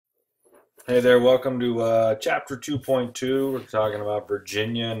Hey there, welcome to Chapter 2.2. We're talking about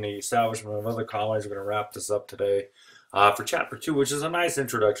Virginia and the establishment of other colonies. We're going to wrap this up today for Chapter 2, which is a nice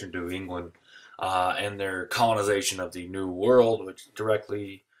introduction to England and their colonization of the New World, which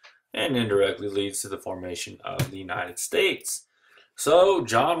directly and indirectly leads to the formation of the United States. So,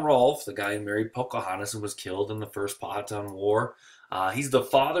 John Rolfe, the guy who married Pocahontas and was killed in the First Powhatan War, he's the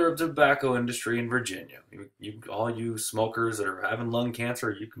father of the tobacco industry in Virginia. All you smokers that are having lung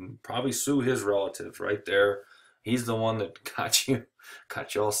cancer, you can probably sue his relatives right there. He's the one that got you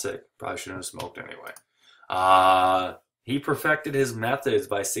all sick. Probably shouldn't have smoked anyway. Uh, he perfected his methods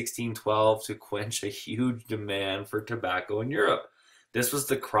by 1612 to quench a huge demand for tobacco in Europe. This was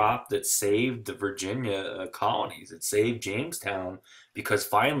the crop that saved the Virginia colonies. It saved Jamestown because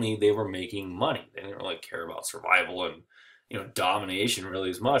finally they were making money. They didn't really care about survival and domination really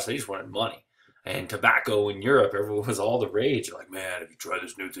as much. They just wanted money. And tobacco in Europe, everyone was all the rage. They're like, man, have you tried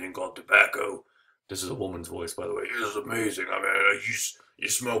this new thing called tobacco? This is a woman's voice, by the way. This is amazing. I mean, you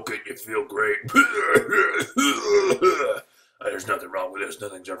smoke it, you feel great. There's nothing wrong with this.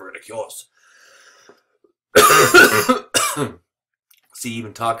 Nothing's ever going to kill us. See,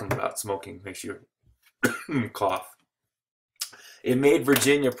 even talking about smoking makes you cough. It made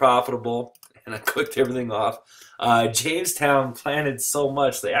Virginia profitable, and I clicked everything off. Jamestown planted so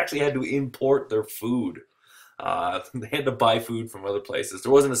much they actually had to import their food. They had to buy food from other places.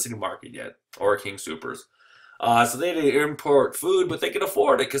 There wasn't a city market yet or a King Supers. So they had to import food, but they could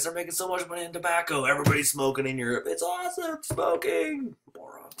afford it because they're making so much money in tobacco. Everybody's smoking in Europe. It's awesome, smoking.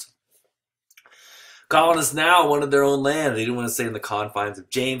 Morons. Colonists now wanted their own land. They didn't want to stay in the confines of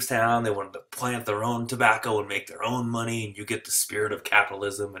Jamestown. They wanted to plant their own tobacco and make their own money. And you get the spirit of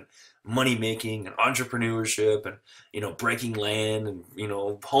capitalism and money making and entrepreneurship and breaking land and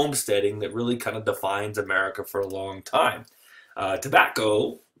homesteading that really kind of defines America for a long time.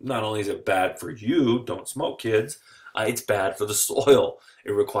 Tobacco, not only is it bad for you, don't smoke, kids. It's bad for the soil.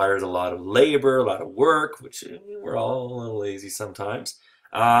 It requires a lot of labor, a lot of work, which we're all a little lazy sometimes.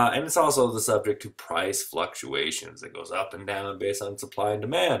 And it's also the subject to price fluctuations. It goes up and down based on supply and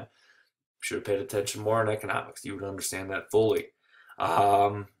demand. Should have paid attention more in economics. You would understand that fully.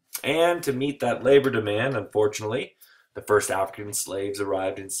 And to meet that labor demand, unfortunately, the first African slaves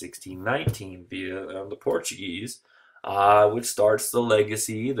arrived in 1619 via the Portuguese, which starts the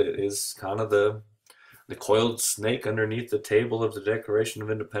legacy that is kind of the coiled snake underneath the table of the Declaration of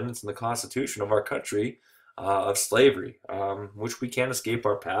Independence and the Constitution of our country, of slavery, which we can't escape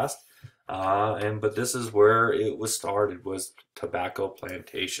our past. But this is where it was started, was tobacco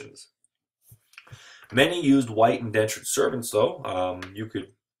plantations. Many used white indentured servants, though. You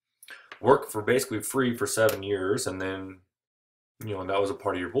could work for basically free for 7 years, and then that was a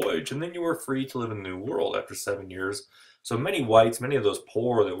part of your voyage, and then you were free to live in the New World after 7 years. So many whites, many of those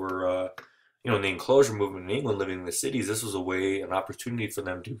poor that were in the enclosure movement in England, living in the cities, this was a way, an opportunity for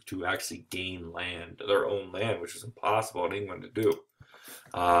them to actually gain land, their own land, which is impossible in England to do.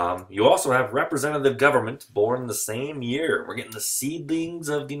 You also have representative government born the same year. We're getting the seedlings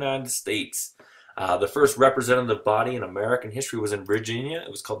of the United States. The first representative body in American history was in Virginia. It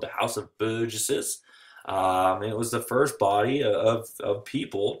was called the House of Burgesses. It was the first body of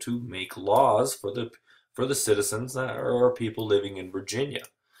people to make laws for the citizens or people living in Virginia.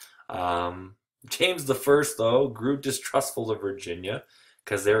 James the First, though, grew distrustful of Virginia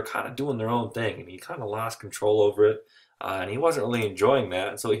because they were kind of doing their own thing, and he kind of lost control over it, and he wasn't really enjoying that.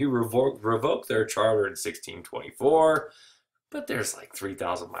 And so he revoked their charter in 1624, but there's like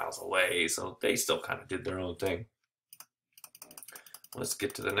 3,000 miles away, so they still kind of did their own thing. Let's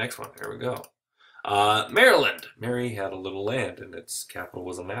get to the next one. Here we go. Maryland. Mary had a little land, and its capital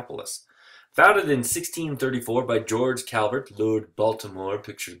was Annapolis. Founded in 1634 by George Calvert, Lord Baltimore,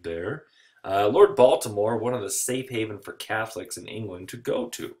 pictured there. Lord Baltimore, one of the safe haven for Catholics in England to go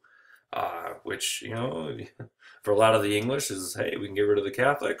to, which, for a lot of the English is, hey, we can get rid of the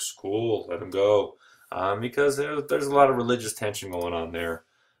Catholics. Cool, let them go. Because there's a lot of religious tension going on there.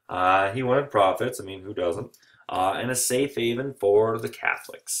 He wanted profits, I mean, who doesn't? And a safe haven for the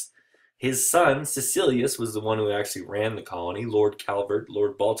Catholics. His son, Cecilius, was the one who actually ran the colony. Lord Calvert,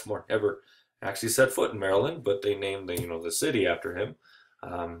 Lord Baltimore, never actually set foot in Maryland, but they named the city after him,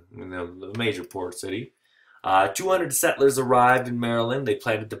 the major port city. 200 settlers arrived in Maryland. They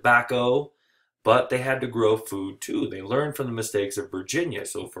planted tobacco, but they had to grow food too. They learned from the mistakes of Virginia.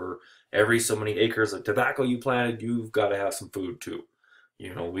 So for every so many acres of tobacco you planted, you've got to have some food too.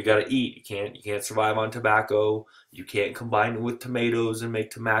 We got to eat. You can't survive on tobacco. You can't combine it with tomatoes and make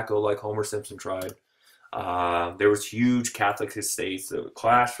tobacco like Homer Simpson tried. There was huge Catholic estates that would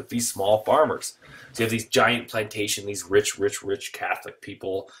clash with these small farmers. So you have these giant plantation, these rich, rich, rich Catholic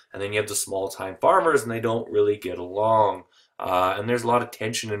people, and then you have the small-time farmers, and they don't really get along. And there's a lot of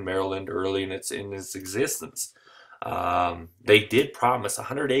tension in Maryland early in its existence. They did promise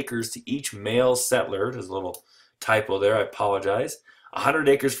 100 acres to each male settler. There's a little typo there. I apologize. 100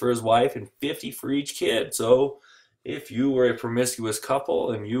 acres for his wife and 50 for each kid. So if you were a promiscuous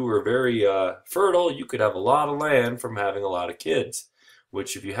couple and you were very fertile, you could have a lot of land from having a lot of kids,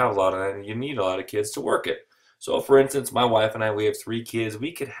 which if you have a lot of land, you need a lot of kids to work it. So for instance, my wife and I, we have 3 kids.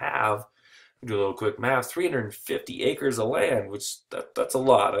 We could have, do a little quick math, 350 acres of land, which that's a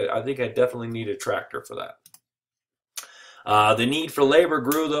lot. I think I definitely need a tractor for that. The need for labor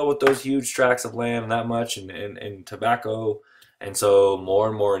grew though with those huge tracts of land and that much and tobacco. And so more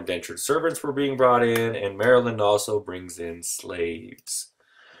and more indentured servants were being brought in, and Maryland also brings in slaves.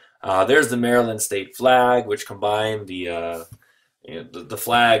 There's the Maryland state flag, which combined the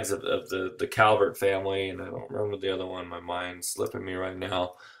flags of the Calvert family, and I don't remember the other one. My mind's slipping me right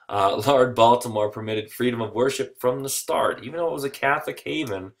now. Lord Baltimore permitted freedom of worship from the start. Even though it was a Catholic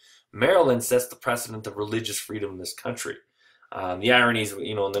haven, Maryland sets the precedent of religious freedom in this country. The ironies,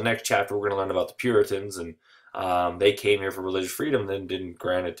 in the next chapter, we're going to learn about the Puritans, and they came here for religious freedom, then didn't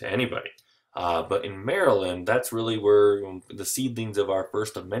grant it to anybody. But in Maryland, that's really where the seedlings of our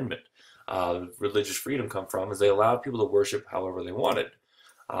First Amendment, religious freedom, come from, is they allowed people to worship however they wanted.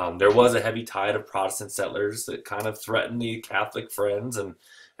 There was a heavy tide of Protestant settlers that kind of threatened the Catholic friends, and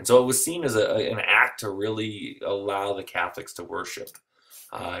so it was seen as an act to really allow the Catholics to worship.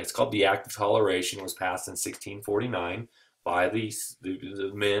 It's called the Act of Toleration. It was passed in 1649 by the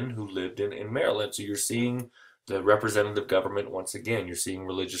men who lived in Maryland. So you're seeing the representative government once again. You're seeing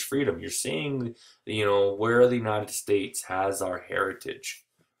religious freedom. You're seeing, where the United States has our heritage.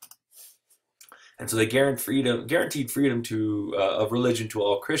 And so they guaranteed freedom of religion to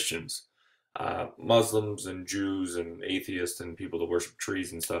all Christians. Muslims and Jews and atheists and people that worship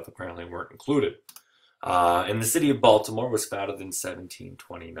trees and stuff apparently weren't included. And the city of Baltimore was founded in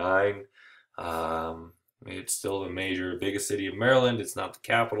 1729. It's still the biggest city of Maryland. It's not the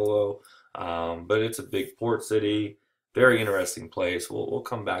capital though, but it's a big port city. Very interesting place. We'll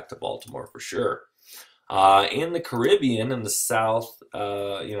come back to Baltimore for sure. In the Caribbean, in the south,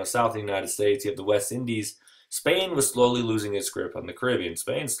 south of the United States, you have the West Indies. Spain was slowly losing its grip on the Caribbean.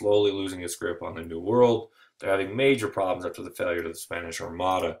 Spain's slowly losing its grip on the New World. They're having major problems after the failure of the Spanish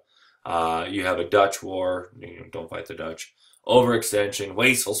Armada. You have a Dutch war. Don't fight the Dutch. Overextension,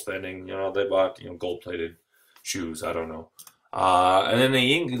 wasteful spending. They bought gold-plated shoes. I don't know. And then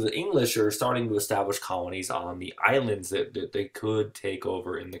the English are starting to establish colonies on the islands that they could take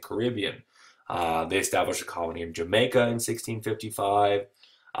over in the Caribbean. They established a colony in Jamaica in 1655.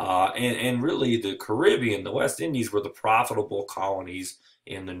 And really the Caribbean, the West Indies, were the profitable colonies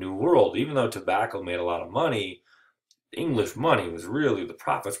in the New World. Even though tobacco made a lot of money, English money was really, the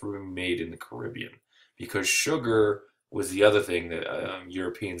profits were being made in the Caribbean, because sugar was the other thing that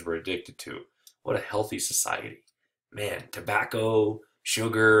Europeans were addicted to. What a healthy society. Man, tobacco,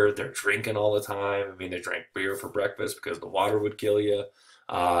 sugar, they're drinking all the time. I mean, they drank beer for breakfast because the water would kill you.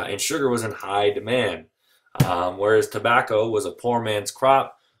 And sugar was in high demand. Whereas tobacco was a poor man's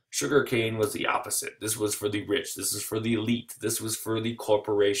crop, sugarcane was the opposite. This was for the rich. This is for the elite. This was for the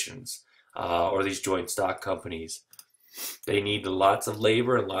corporations or these joint stock companies. They needed lots of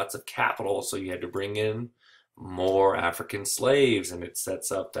labor and lots of capital, so you had to bring in more African slaves, and it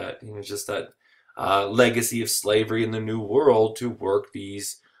sets up that just that legacy of slavery in the New World to work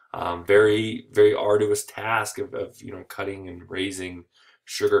these very, very arduous task of cutting and raising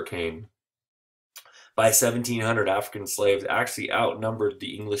sugarcane. By 1700, African slaves actually outnumbered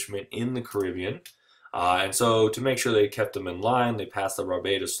the Englishmen in the Caribbean. And so to make sure they kept them in line, they passed the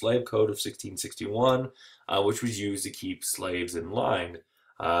Barbados Slave Code of 1661, which was used to keep slaves in line.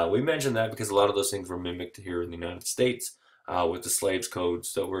 We mentioned that because a lot of those things were mimicked here in the United States with the slaves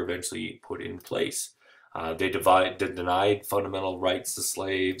codes that were eventually put in place. They denied fundamental rights to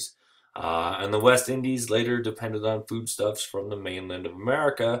slaves. And the West Indies later depended on foodstuffs from the mainland of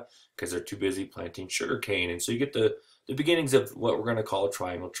America because they're too busy planting sugarcane. And so you get the beginnings of what we're going to call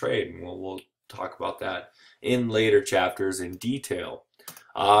triangle trade. And we'll talk about that in later chapters in detail.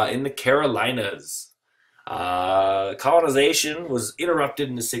 In the Carolinas, colonization was interrupted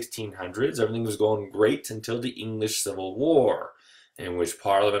in the 1600s. Everything was going great until the English Civil War, in which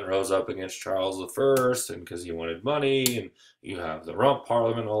Parliament rose up against Charles I, and because he wanted money, and you have the Rump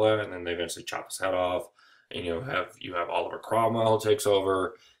Parliament and all that, and then they eventually chop his head off, and you have Oliver Cromwell who takes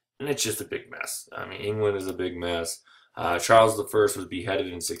over, and it's just a big mess. I mean, England is a big mess. Charles I was beheaded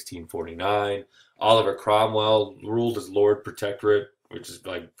in 1649. Oliver Cromwell ruled as Lord Protectorate, which is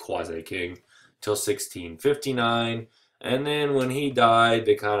like quasi-king, till 1659. And then when he died,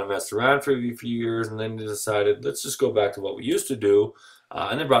 they kind of messed around for a few years, and then they decided, let's just go back to what we used to do.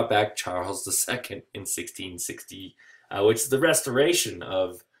 And they brought back Charles II in 1660, which is the restoration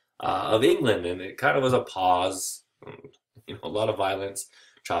of England. And it kind of was a pause, a lot of violence,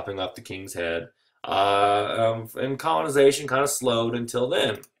 chopping off the king's head. And colonization kind of slowed until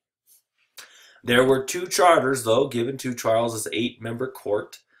then. There were two charters, though, given to Charles's 8-member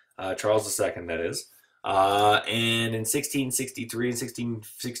court, Charles II, that is. And in 1663 and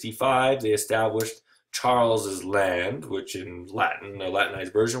 1665, they established Charles's land, which in Latin, the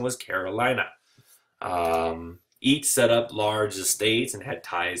Latinized version was Carolina. Each set up large estates and had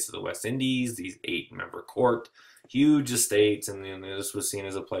ties to the West Indies, these 8-member court, huge estates, and this was seen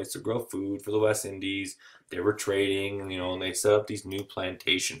as a place to grow food for the West Indies. They were trading, and they set up these new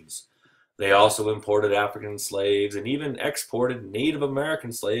plantations. They also imported African slaves and even exported Native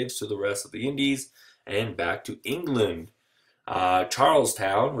American slaves to the rest of the Indies and back to England.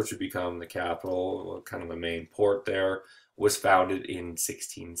 Charlestown, which would become the capital, kind of the main port there, was founded in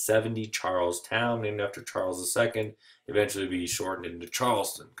 1670. Charlestown, named after Charles II, eventually be shortened into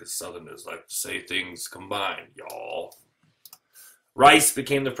Charleston, because Southerners like to say things combined, y'all. Rice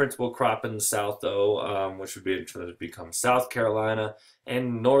became the principal crop in the South, though, which would become South Carolina,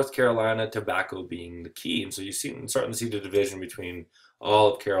 and North Carolina, tobacco being the key. And so you're starting to see the division between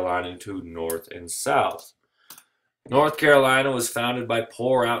all of Carolina into North and South. North Carolina was founded by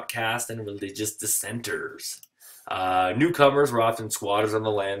poor outcasts and religious dissenters. Newcomers were often squatters on the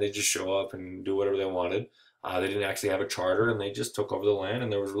land. They just show up and do whatever they wanted. They didn't actually have a charter, and they just took over the land,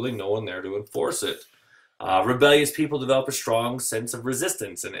 and there was really no one there to enforce it. Rebellious people develop a strong sense of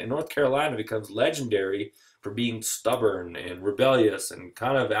resistance, and North Carolina becomes legendary for being stubborn and rebellious and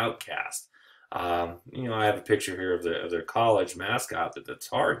kind of outcast. I have a picture here of their college mascot, the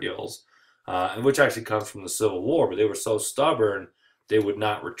Tar Heels, which actually comes from the Civil War, but they were so stubborn they would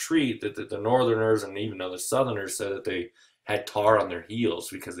not retreat that the Northerners and even other Southerners said that they had tar on their heels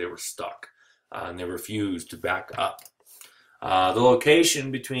because they were stuck, and they refused to back up. The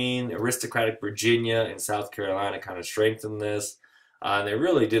location between aristocratic Virginia and South Carolina kind of strengthened this. And they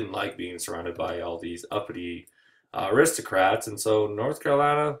really didn't like being surrounded by all these uppity aristocrats. And so North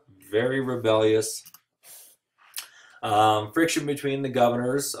Carolina, very rebellious. Friction between the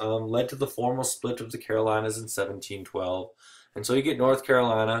governors led to the formal split of the Carolinas in 1712. And so you get North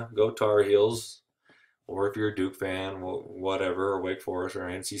Carolina, go Tar Heels, or if you're a Duke fan, whatever, or Wake Forest or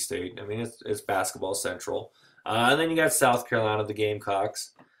NC State. I mean, it's basketball central. And then you got South Carolina, the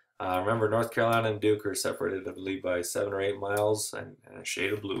Gamecocks. Remember, North Carolina and Duke are separated, I believe, by 7 or 8 miles and a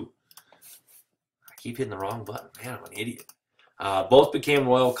shade of blue. I keep hitting the wrong button. Man, I'm an idiot. Both became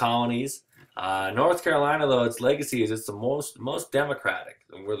royal colonies. North Carolina, though, its legacy is it's the most democratic,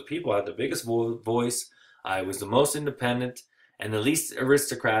 where the people had the biggest voice. It was the most independent and the least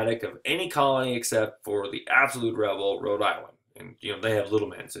aristocratic of any colony except for the absolute rebel, Rhode Island. And, they have little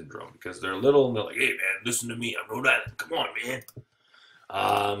man syndrome because they're little and they're like, hey, man, listen to me. I'm Rhode Island. Come on,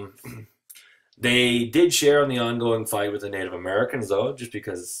 man. They did share in the ongoing fight with the Native Americans, though, just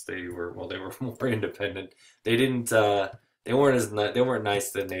because they were more independent. They weren't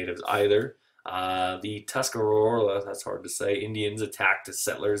nice to the natives either. The Tuscarora, that's hard to say, Indians attacked the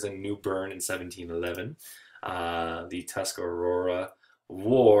settlers in New Bern in 1711. The Tuscarora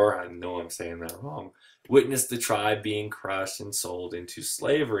War, I know I'm saying that wrong, witnessed the tribe being crushed and sold into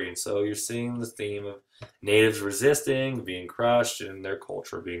slavery. And so you're seeing the theme of natives resisting, being crushed, and their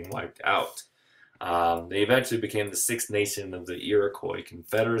culture being wiped out. They eventually became the sixth nation of the Iroquois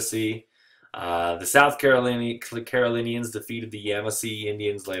Confederacy. The South Carolinians defeated the Yamasee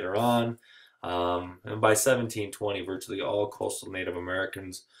Indians later on. And by 1720, virtually all coastal Native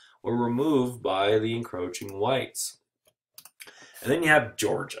Americans were removed by the encroaching whites. And then you have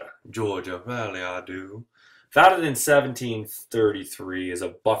Georgia, Valley I do. Founded in 1733 as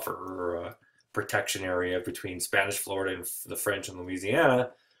a buffer or a protection area between Spanish Florida and the French in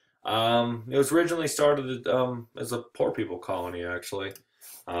Louisiana. It was originally started as a poor people colony, actually.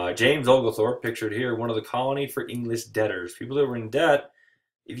 James Oglethorpe, pictured here, one of the colony for English debtors. People that were in debt,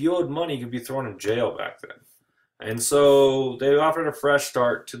 if you owed money, you could be thrown in jail back then. And so they offered a fresh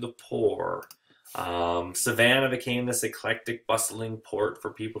start to the poor. Savannah became this eclectic, bustling port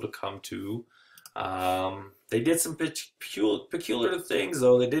for people to come to. They did some peculiar things,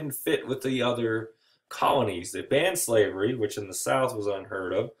 though. They didn't fit with the other colonies. They banned slavery, which in the South was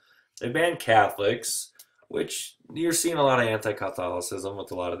unheard of. They banned Catholics, which you're seeing a lot of anti-Catholicism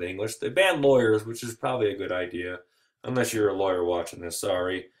with a lot of the English. They banned lawyers, which is probably a good idea. Unless you're a lawyer watching this,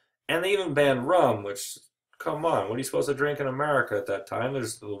 sorry. And they even banned rum, which, come on, what are you supposed to drink in America at that time?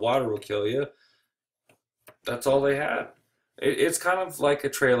 The water will kill you. That's all they had. It's kind of like a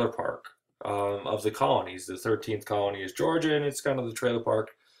trailer park of the colonies. The 13th colony is Georgia, and it's kind of the trailer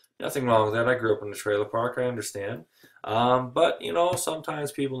park. Nothing wrong with that. I grew up in a trailer park. I understand. But,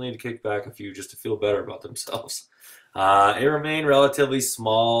 sometimes people need to kick back a few just to feel better about themselves. It remained relatively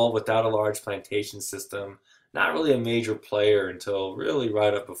small without a large plantation system. Not really a major player until really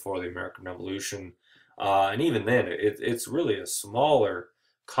right up before the American Revolution. And even then, it's really a smaller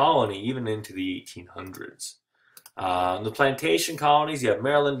colony, even into the 1800s. The plantation colonies, you have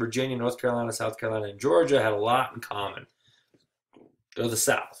Maryland, Virginia, North Carolina, South Carolina, and Georgia had a lot in common. They're the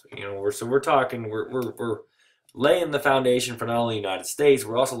South. We're talking, we're laying the foundation for not only the United States,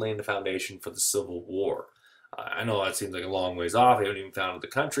 we're also laying the foundation for the Civil War. I know that seems like a long ways off. They haven't even founded the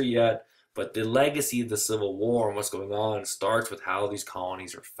country yet, but the legacy of the Civil War and what's going on starts with how these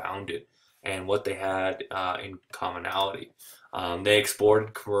colonies are founded and what they had in commonality. They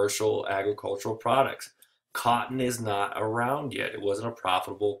exported commercial agricultural products. Cotton is not around yet. It wasn't a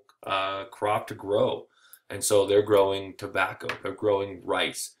profitable crop to grow. And so they're growing tobacco. They're growing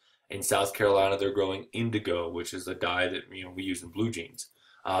rice. In South Carolina, they're growing indigo, which is a dye that we use in blue jeans.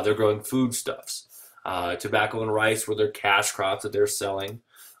 They're growing foodstuffs. Tobacco and rice were their cash crops that they're selling.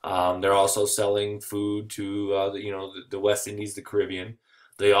 They're also selling food to the West Indies, the Caribbean.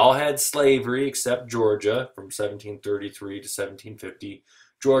 They all had slavery except Georgia from 1733 to 1750.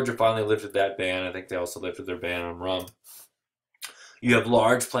 Georgia finally lifted that ban. I think they also lifted their ban on rum. You have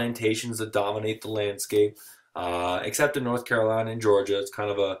large plantations that dominate the landscape, except in North Carolina and Georgia. It's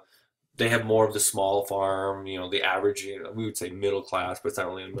kind of they have more of the small farm, the average, we would say middle class, but it's not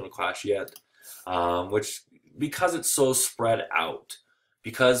really in middle class yet. Which, because it's so spread out,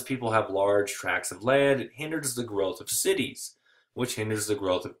 because people have large tracts of land, it hinders the growth of cities, which hinders the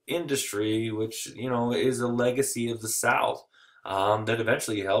growth of industry, which, is a legacy of the South that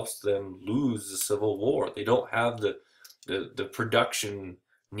eventually helps them lose the Civil War. They don't have the production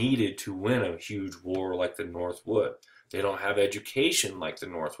needed to win a huge war like the North would. They don't have education like the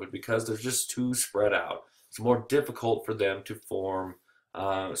North would because they're just too spread out. It's more difficult for them to form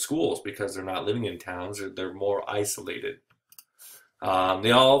schools because they're not living in towns, or they're more isolated.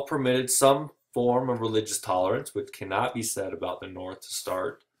 They all permitted some form of religious tolerance, which cannot be said about the North to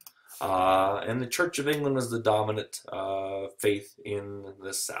start. And the Church of England was the dominant faith in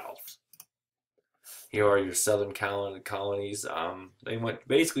the South. Here are your southern colonies. They went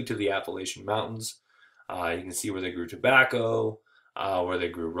basically to the Appalachian Mountains. You can see where they grew tobacco, where they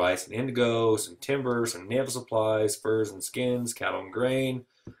grew rice and indigo, some timber, some naval supplies, furs and skins, cattle and grain.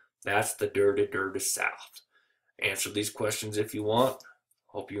 That's the dirty South. Answer these questions if you want.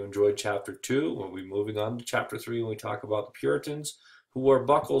 Hope you enjoyed Chapter 2. We'll be moving on to Chapter 3 when we talk about the Puritans who wore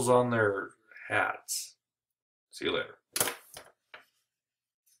buckles on their hats. See you later.